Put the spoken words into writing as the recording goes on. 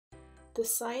The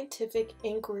scientific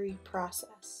inquiry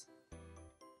process.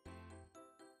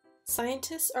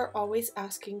 Scientists are always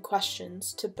asking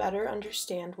questions to better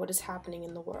understand what is happening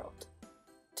in the world.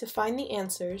 To find the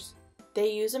answers, they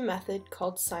use a method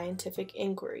called scientific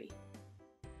inquiry.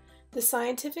 The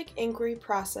scientific inquiry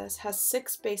process has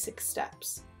 6 basic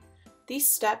steps. These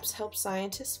steps help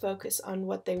scientists focus on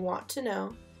what they want to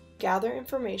know, gather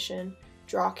information,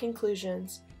 draw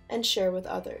conclusions, and share with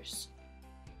others.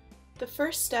 The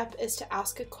first step is to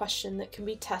ask a question that can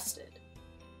be tested.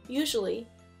 Usually,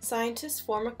 scientists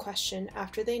form a question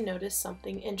after they notice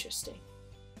something interesting.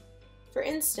 For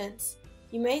instance,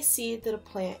 you may see that a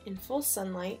plant in full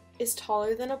sunlight is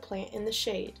taller than a plant in the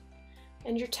shade,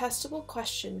 and your testable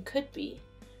question could be,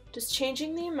 does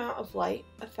changing the amount of light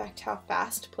affect how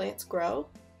fast plants grow?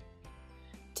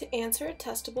 To answer a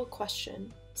testable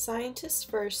question, scientists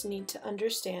first need to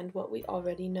understand what we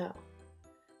already know.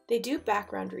 They do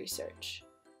background research.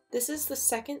 This is the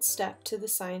second step to the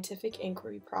scientific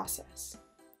inquiry process.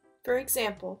 For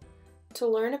example, to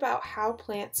learn about how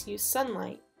plants use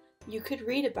sunlight, you could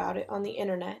read about it on the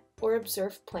internet or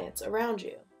observe plants around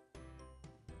you.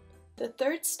 The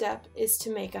third step is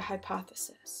to make a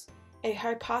hypothesis. A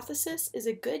hypothesis is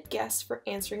a good guess for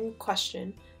answering a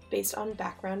question based on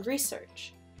background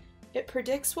research. It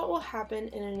predicts what will happen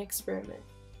in an experiment.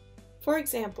 For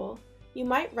example, you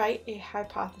might write a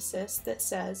hypothesis that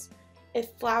says,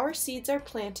 if flower seeds are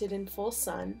planted in full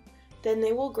sun, then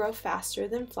they will grow faster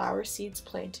than flower seeds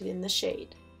planted in the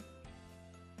shade.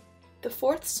 The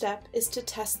fourth step is to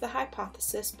test the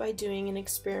hypothesis by doing an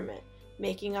experiment,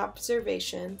 making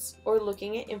observations, or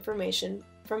looking at information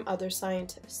from other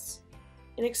scientists.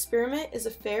 An experiment is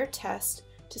a fair test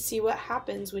to see what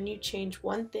happens when you change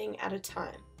one thing at a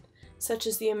time, such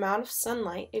as the amount of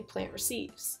sunlight a plant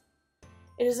receives.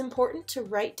 It is important to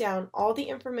write down all the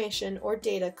information or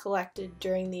data collected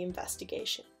during the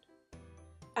investigation.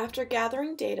 After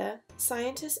gathering data,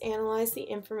 scientists analyze the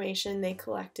information they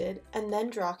collected and then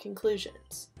draw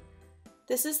conclusions.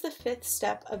 This is the 5th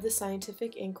step of the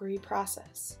scientific inquiry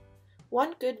process.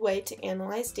 One good way to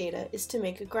analyze data is to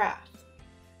make a graph.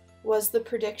 Was the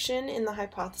prediction in the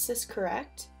hypothesis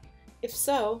correct? If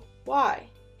so, why?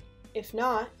 If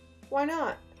not, why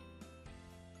not?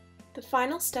 The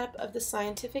final step of the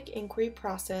scientific inquiry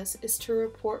process is to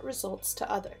report results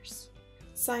to others.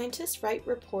 Scientists write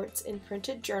reports in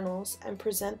printed journals and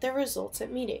present their results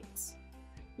at meetings.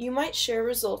 You might share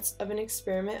results of an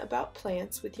experiment about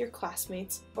plants with your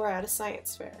classmates or at a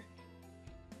science fair.